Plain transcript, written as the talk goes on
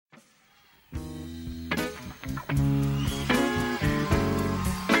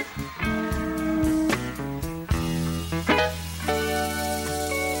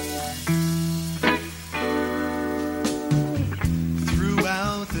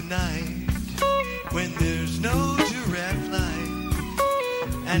night when there's no direct light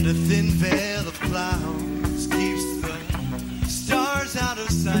and a thin veil of clouds keeps the stars out of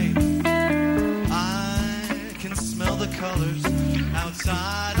sight. I can smell the colors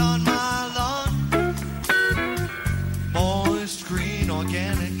outside on my lawn, moist green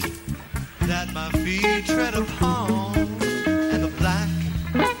organic that my feet tread upon, and the black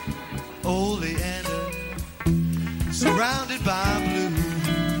oleander surrounded by blue.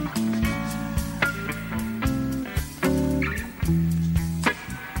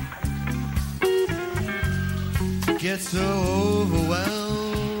 Get so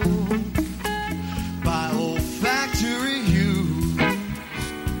overwhelmed by olfactory hues.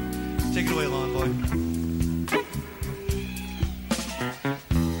 Take it away, lawn boy.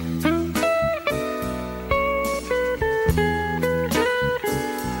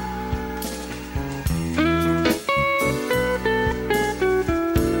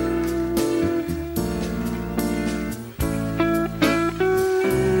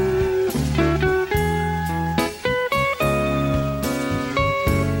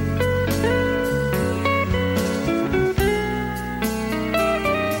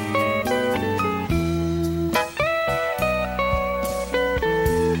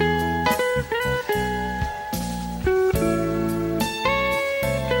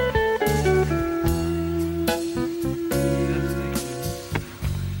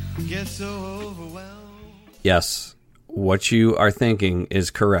 Yes, what you are thinking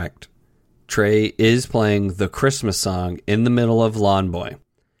is correct. Trey is playing the Christmas song in the middle of Lawn Boy.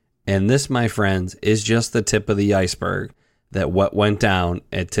 And this, my friends, is just the tip of the iceberg that what went down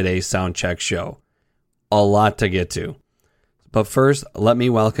at today's Soundcheck show. A lot to get to. But first, let me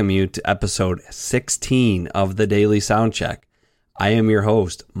welcome you to episode 16 of the Daily Soundcheck. I am your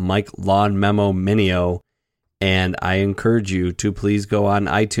host, Mike Lawn Memo Minio, and I encourage you to please go on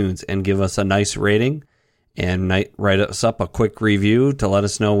iTunes and give us a nice rating and write us up a quick review to let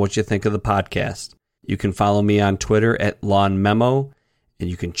us know what you think of the podcast. You can follow me on Twitter at Lawn Memo, and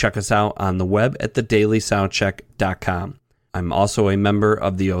you can check us out on the web at thedailysoundcheck.com. I'm also a member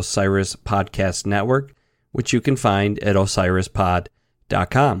of the Osiris Podcast Network, which you can find at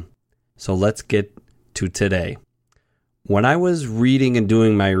osirispod.com. So let's get to today. When I was reading and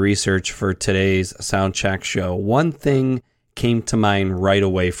doing my research for today's Soundcheck show, one thing came to mind right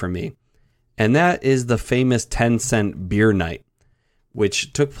away for me, and that is the famous 10-cent beer night,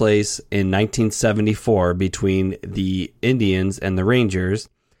 which took place in 1974 between the Indians and the Rangers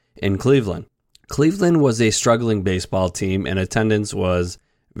in Cleveland. Cleveland was a struggling baseball team, and attendance was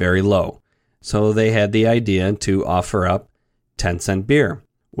very low. So they had the idea to offer up 10-cent beer,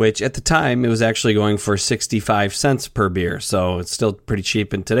 which at the time, it was actually going for 65 cents per beer. So it's still pretty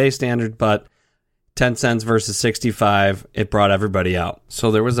cheap in today's standard, but 10 cents versus 65, it brought everybody out.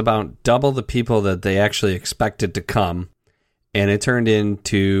 So there was about double the people that they actually expected to come, and it turned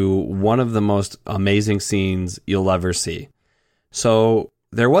into one of the most amazing scenes you'll ever see. So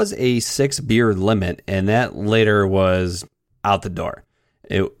there was a 6-beer limit, and that later was out the door.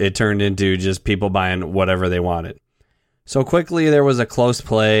 It turned into just people buying whatever they wanted. So quickly there was a close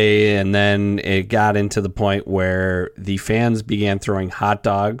play, and then it got into the point where the fans began throwing hot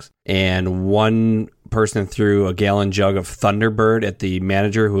dogs, and one person threw a gallon jug of Thunderbird at the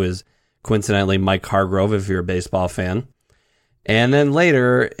manager, who is coincidentally Mike Hargrove, if you're a baseball fan. And then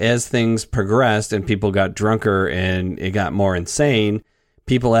later, as things progressed and people got drunker and it got more insane,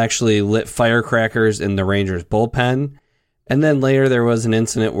 people actually lit firecrackers in the Rangers bullpen. And then later there was an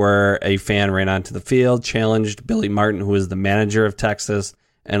incident where a fan ran onto the field, challenged Billy Martin, who was the manager of Texas,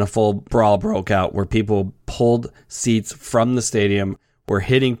 and a full brawl broke out where people pulled seats from the stadium, were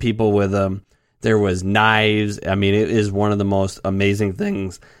hitting people with them. There was knives. I mean, it is one of the most amazing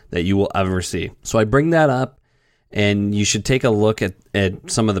things that you will ever see. So I bring that up, and you should take a look at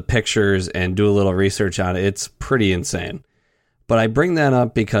some of the pictures and do a little research on it. It's pretty insane. But I bring that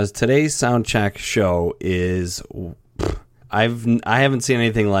up because today's Soundcheck show is... I haven't seen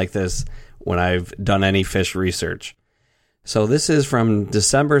anything like this when I've done any fish research. So this is from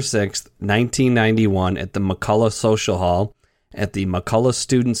December 6th, 1991 at the McCullough Social Hall at the McCullough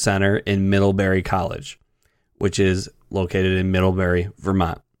Student Center in Middlebury College, which is located in Middlebury,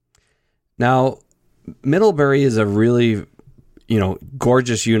 Vermont. Now, Middlebury is a really,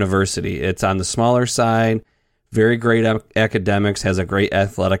 gorgeous university. It's on the smaller side, very great academics, has a great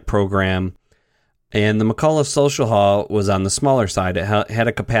athletic program. And the McCullough Social Hall was on the smaller side. It had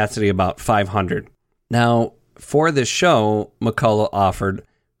a capacity of about 500. Now, for this show, McCullough offered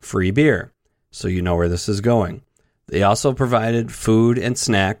free beer, so you know where this is going. They also provided food and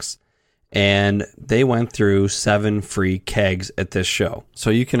snacks, And they went through 7 free kegs at this show. So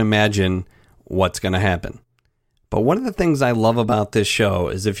you can imagine what's going to happen. But one of the things I love about this show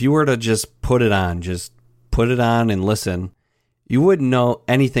is if you were to just put it on and listen, you wouldn't know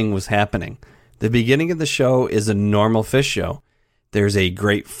anything was happening. The beginning of the show is a normal fish show. There's a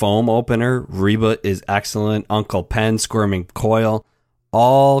great foam opener. Reba is excellent. Uncle Pen, Squirming Coil.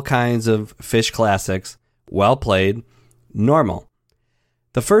 All kinds of fish classics. Well played. Normal.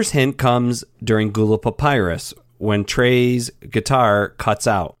 The first hint comes during Gula Papyrus when Trey's guitar cuts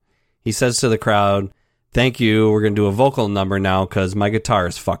out. He says to the crowd, "Thank you, we're going to do a vocal number now because my guitar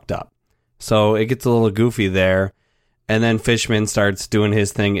is fucked up." So it gets a little goofy there. And then Fishman starts doing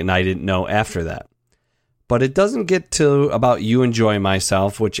his thing, and I didn't know after that. But it doesn't get to about You Enjoy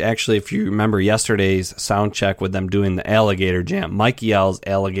Myself, which actually, if you remember yesterday's sound check with them doing the alligator jam, Mike yells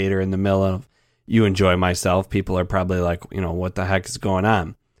alligator in the middle of You Enjoy Myself. People are probably like, what the heck is going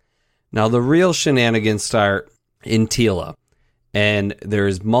on? Now, the real shenanigans start in Tila. And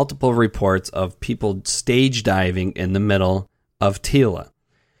there's multiple reports of people stage diving in the middle of Tila.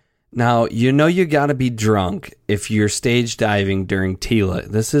 Now, you got to be drunk if you're stage diving during Tila.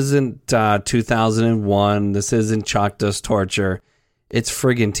 This isn't 2001. This isn't Chalk Dust Torture. It's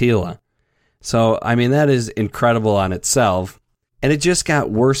friggin' Tila. So, that is incredible on itself. And it just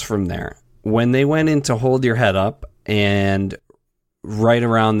got worse from there. When they went in to Hold Your Head Up, and right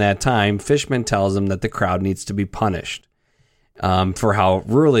around that time, Fishman tells them that the crowd needs to be punished for how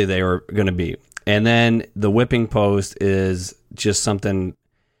rurally they were going to be. And then the whipping post is just something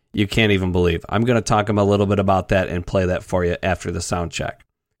you can't even believe. I'm going to talk a little bit about that and play that for you after the sound check.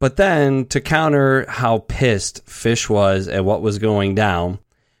 But then, to counter how pissed Fish was at what was going down,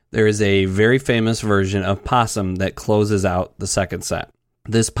 there is a very famous version of Possum that closes out the second set.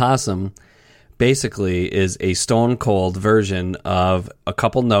 This Possum basically is a stone cold version of a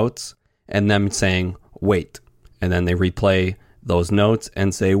couple notes and them saying, "Wait." And then they replay those notes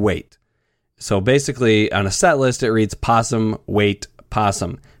and say, "Wait." So basically, on a set list, it reads Possum, Wait,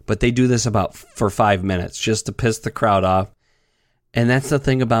 Possum. But they do this for 5 minutes just to piss the crowd off. And that's the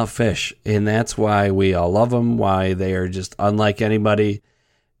thing about Fish. And that's why we all love them, why they are just unlike anybody.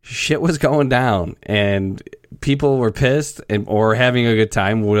 Shit was going down. And people were pissed or having a good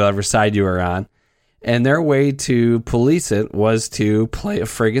time, whatever side you were on. And their way to police it was to play a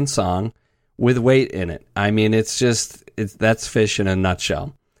friggin' song with Wait in it. That's Fish in a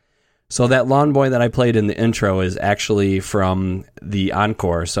nutshell. So that Lawn Boy that I played in the intro is actually from the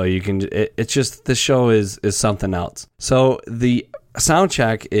encore. So you can, it's just, the show is something else. So the sound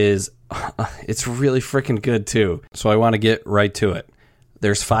check it's really freaking good too. So I want to get right to it.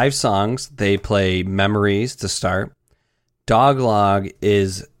 There's 5 songs. They play Memories to start. Doglog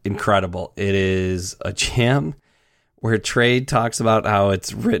is incredible. It is a jam where Trey talks about how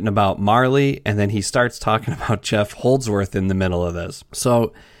it's written about Marley, and then he starts talking about Jeff Holdsworth in the middle of this.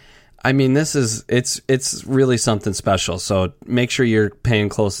 So it's really something special. So make sure you're paying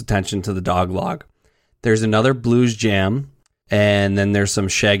close attention to the Doglog. There's another blues jam, and then there's some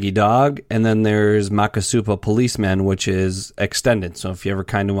Shaggy Dog, and then there's Makisupa Policeman, which is extended. So if you ever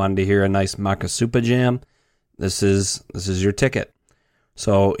kind of wanted to hear a nice Makisupa jam, this is your ticket.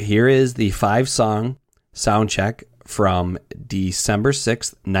 So here is the 5-song sound check from December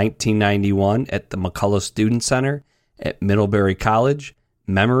 6th, 1991 at the McCullough Student Center at Middlebury College.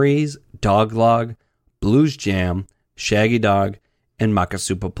 Memories, Doglog, Blues Jam, Shaggy Dog, and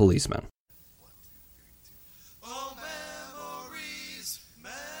Makisupa Policeman. Oh, memories,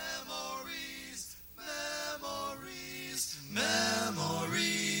 memories, memories,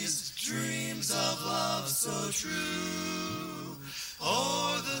 memories, dreams of love so true.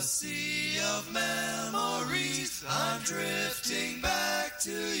 O'er the sea of memories, I'm drifting back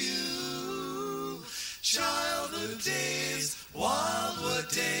to you. Childhood days, wildwood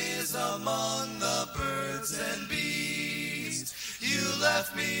days among the birds and bees. You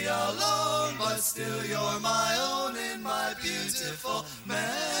left me alone, but still you're my own in my beautiful memories.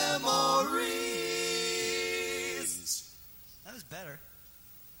 That was better.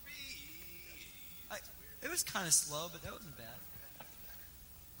 It was kind of slow, but that wasn't bad.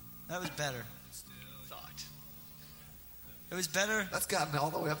 That was better. Sucked. It was better. That's gotten all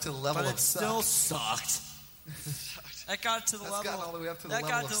the way up to the level but of it still sucked. That got to the That's level. gotten all the way up to the that level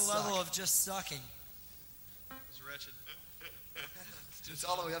got to of the level suck. of just sucking. It's wretched. It's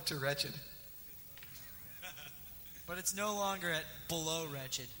all the way up to wretched. But it's no longer at below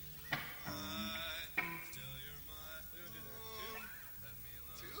wretched.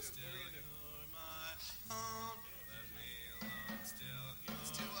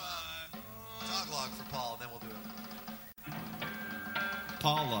 Doglog for Paul, then we'll do it.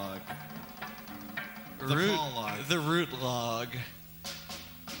 Paul log. Paul log. The root log.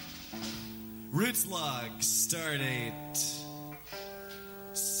 Roots log. Start date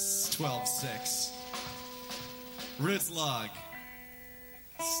 12/6. Roots log.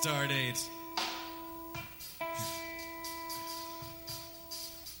 Start date.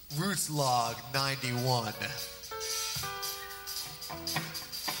 Roots log 91.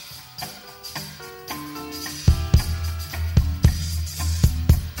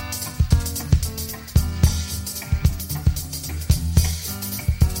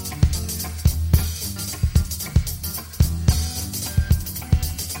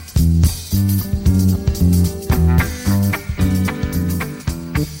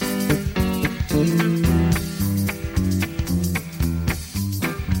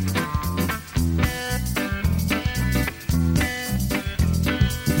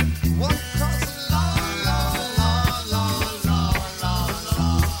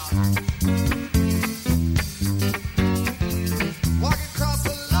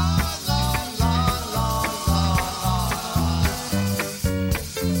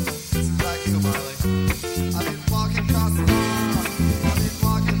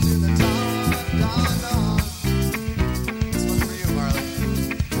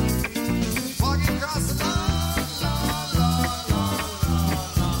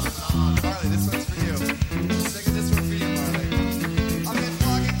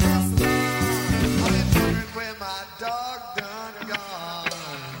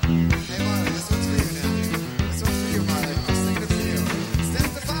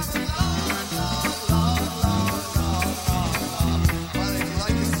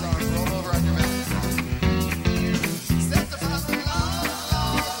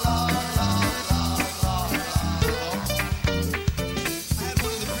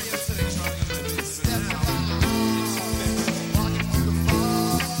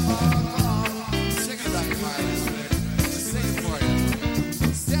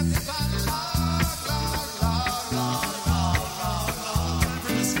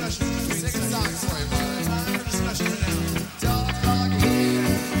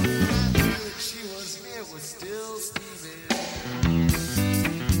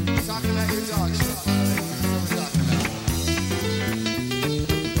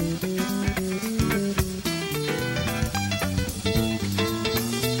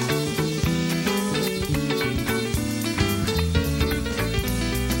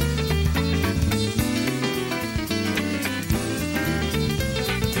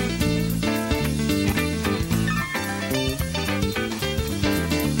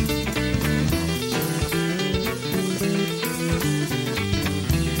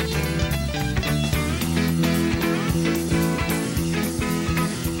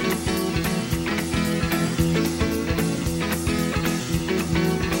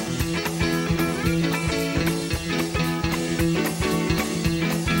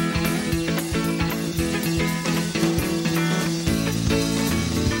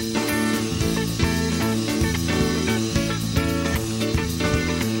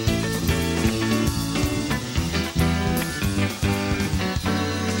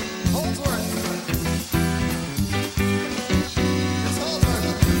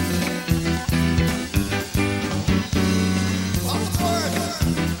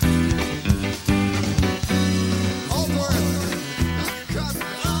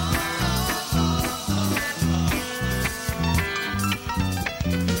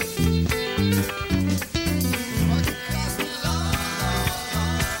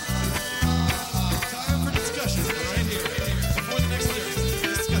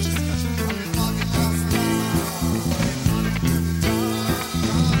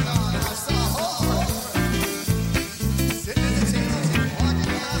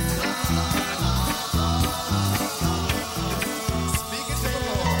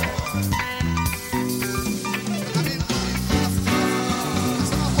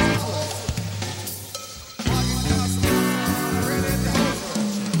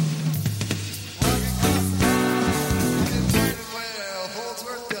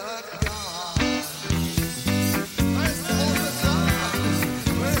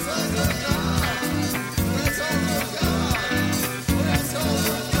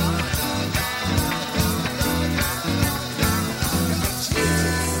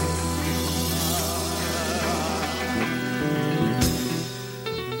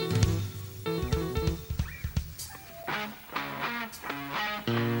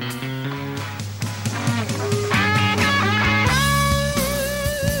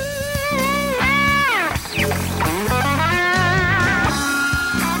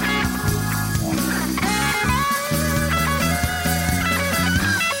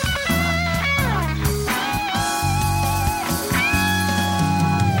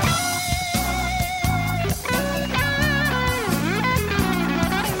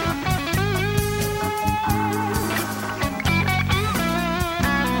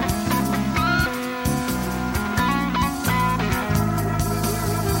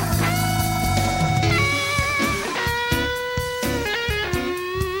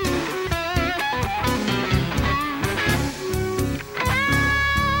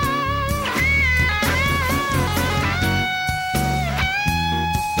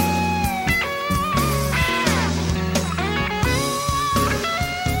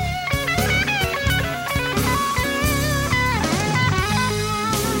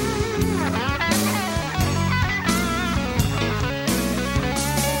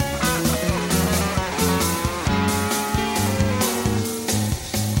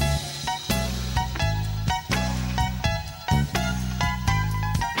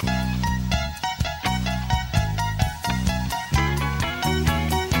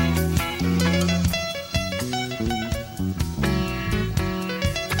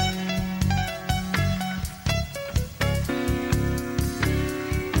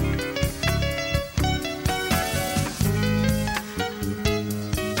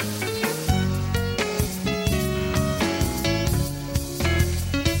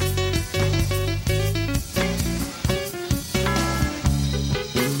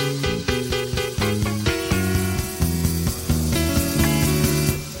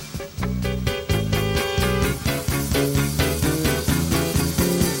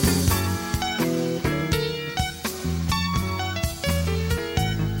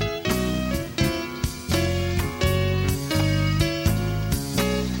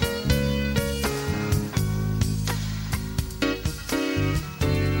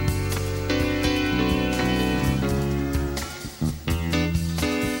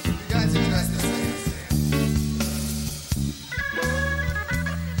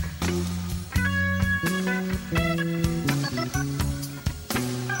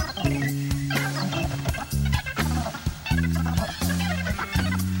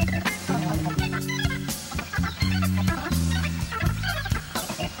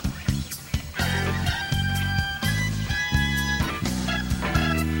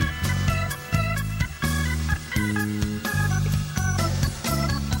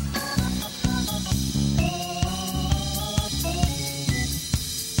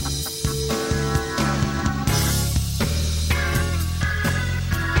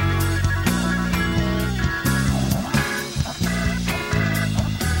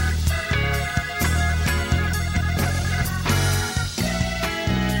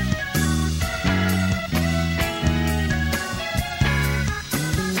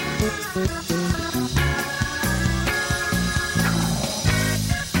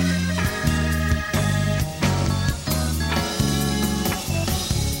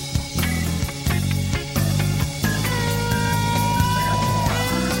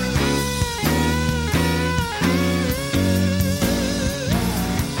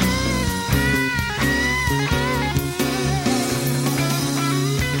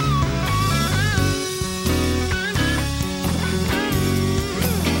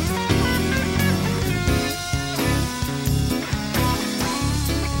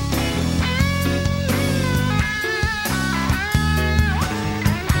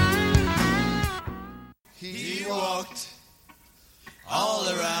 walked all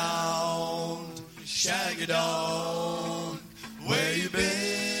around. Shaggy dog, where you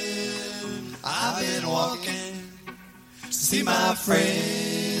been? I've been walking to see my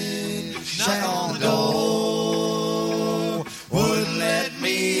friend. Knock on the door, wouldn't let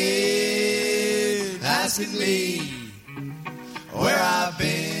me in, asking me where I've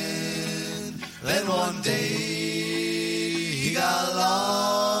been. Then one day he got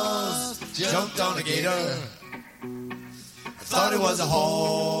lost, jumped on a gator. I thought it was a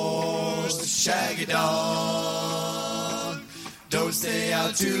horse, the shaggy dog. Don't stay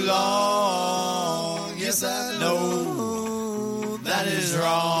out too long. Yes, I know that is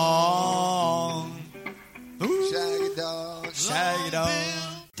wrong. Ooh. Shaggy dog. Shaggy dog.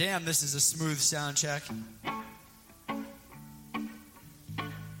 Damn, this is a smooth sound check.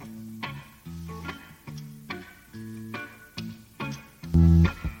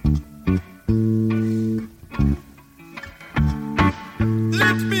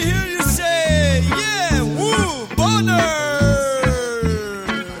 Let me hear you say, yeah, woo, boner.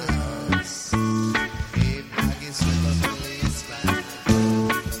 Hey, Makisupa, policeman.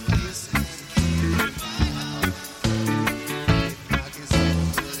 Policeman came to my house. Hey,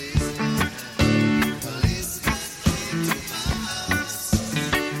 Makisupa, policeman. Policeman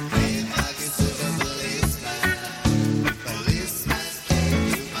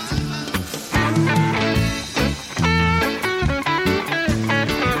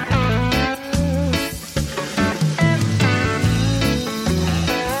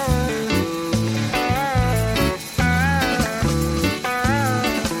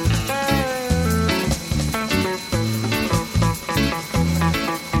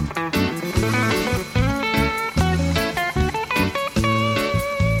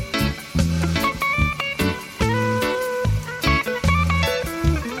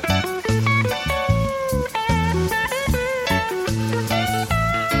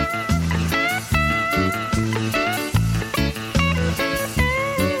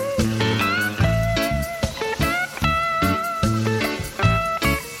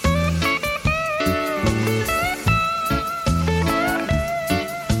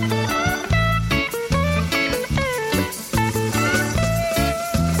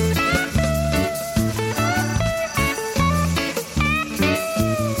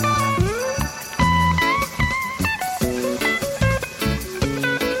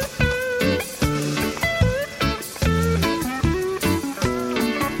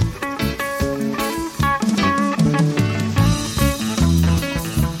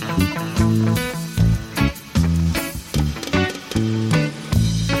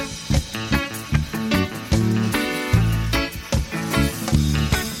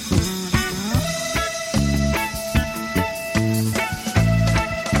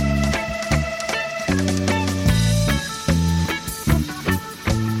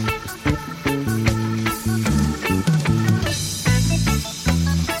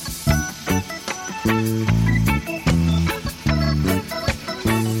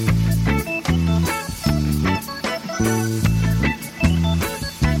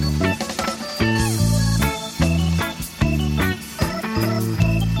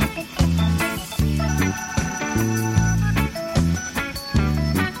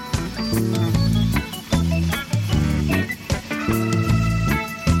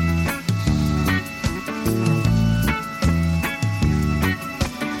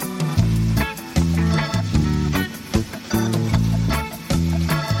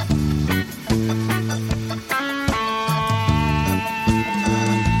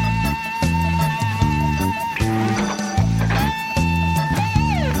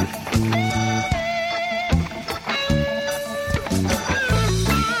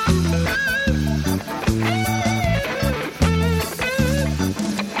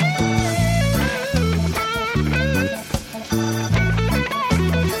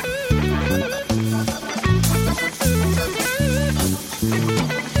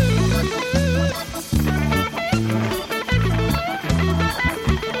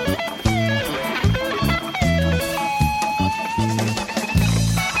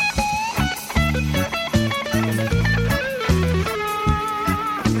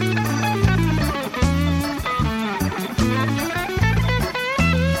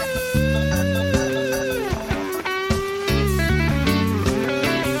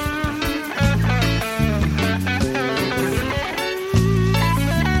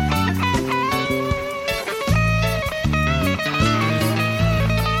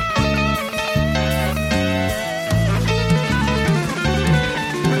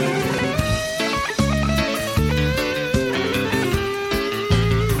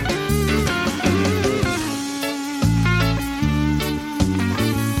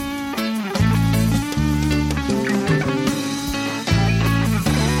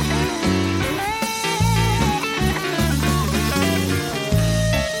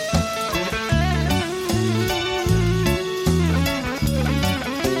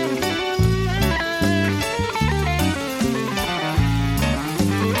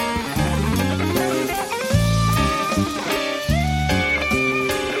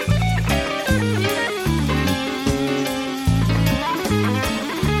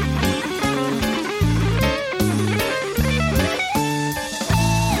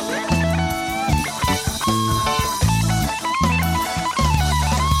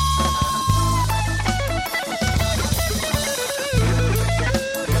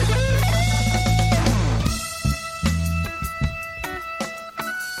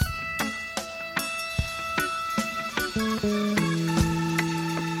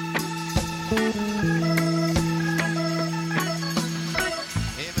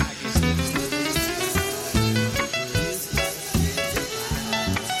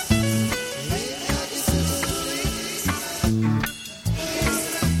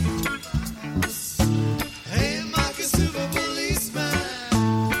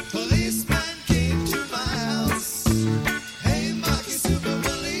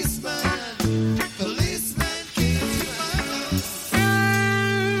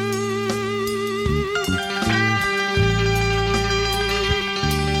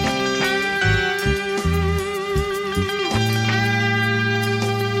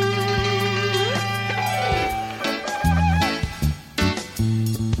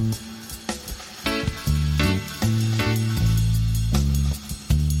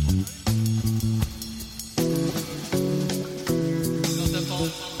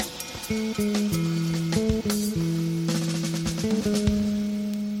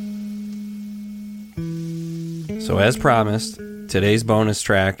So as promised, today's bonus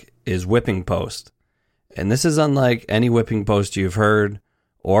track is Whipping Post. And this is unlike any whipping post you've heard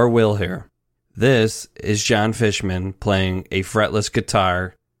or will hear. This is John Fishman playing a fretless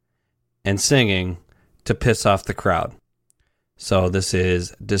guitar and singing to piss off the crowd. So this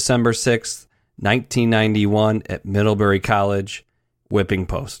is December 6th, 1991 at Middlebury College, Whipping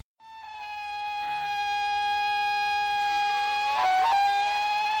Post.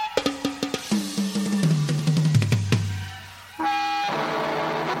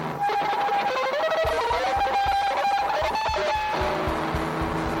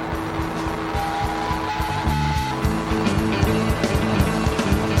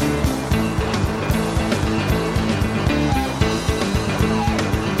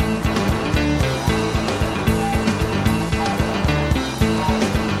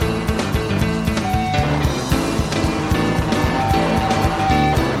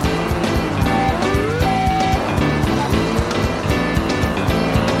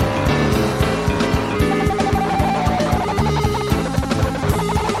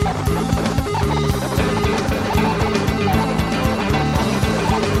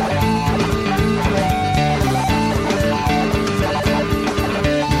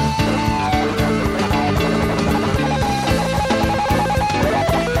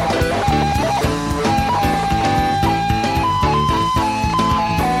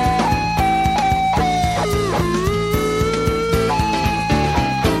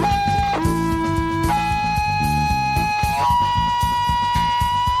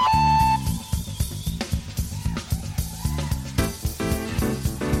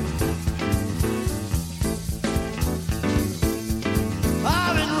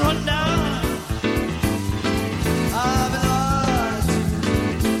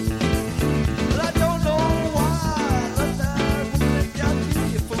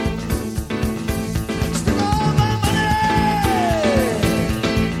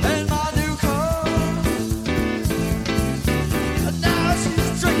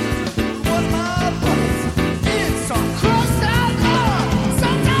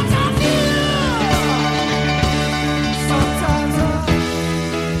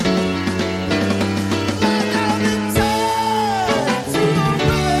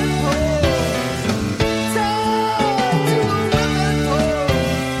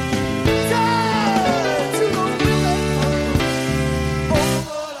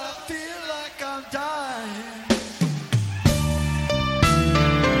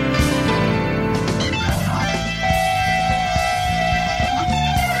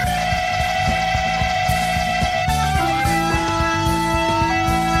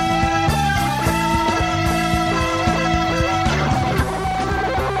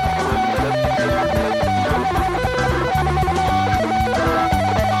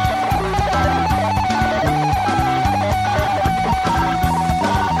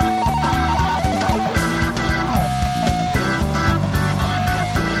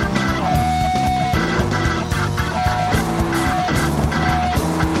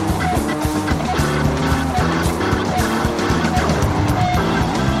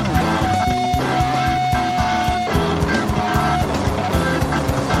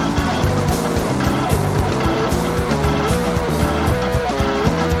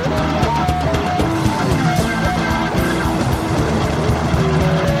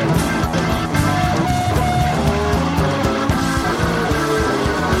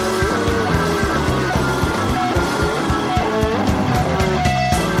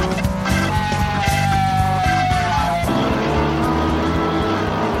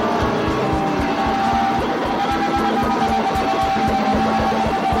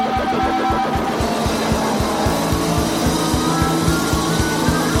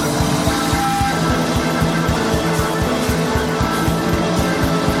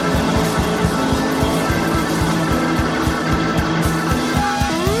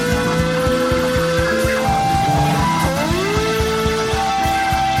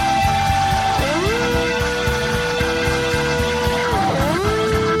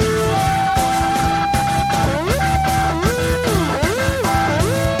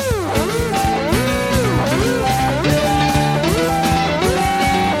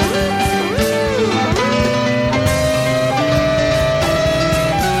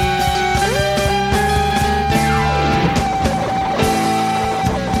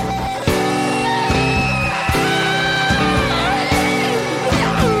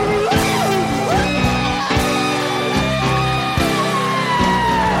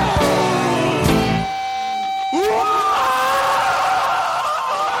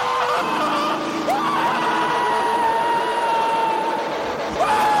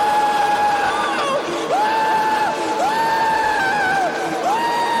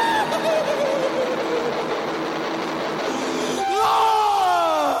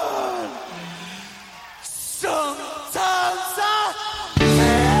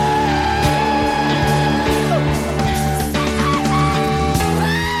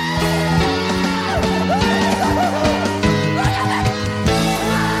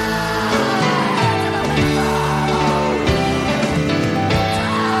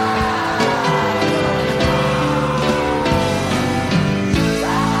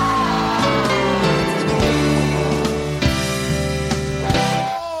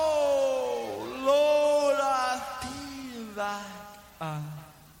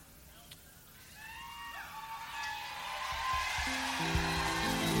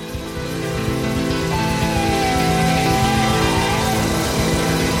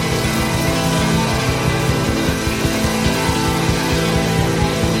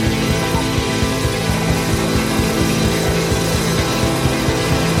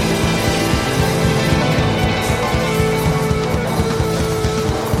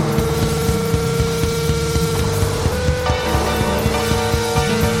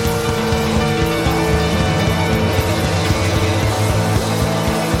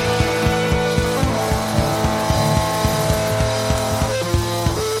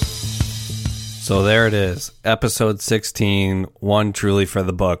 So there it is, episode 16, one truly for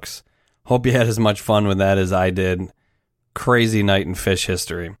the books. Hope you had as much fun with that as I did. Crazy night in fish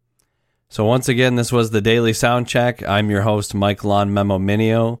history. So once again, this was the Daily Soundcheck. I'm your host, Mike Lon Memo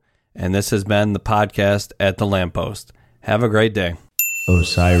Minio, and this has been the podcast at the Lamppost. Have a great day.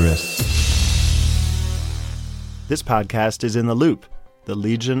 Osiris. This podcast is in the Loop, the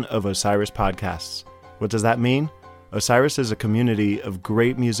Legion of Osiris podcasts. What does that mean? Osiris is a community of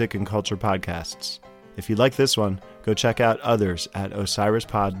great music and culture podcasts. If you like this one, go check out others at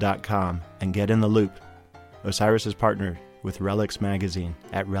osirispod.com and get in the loop. Osiris is partnered with Relics Magazine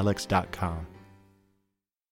at relics.com.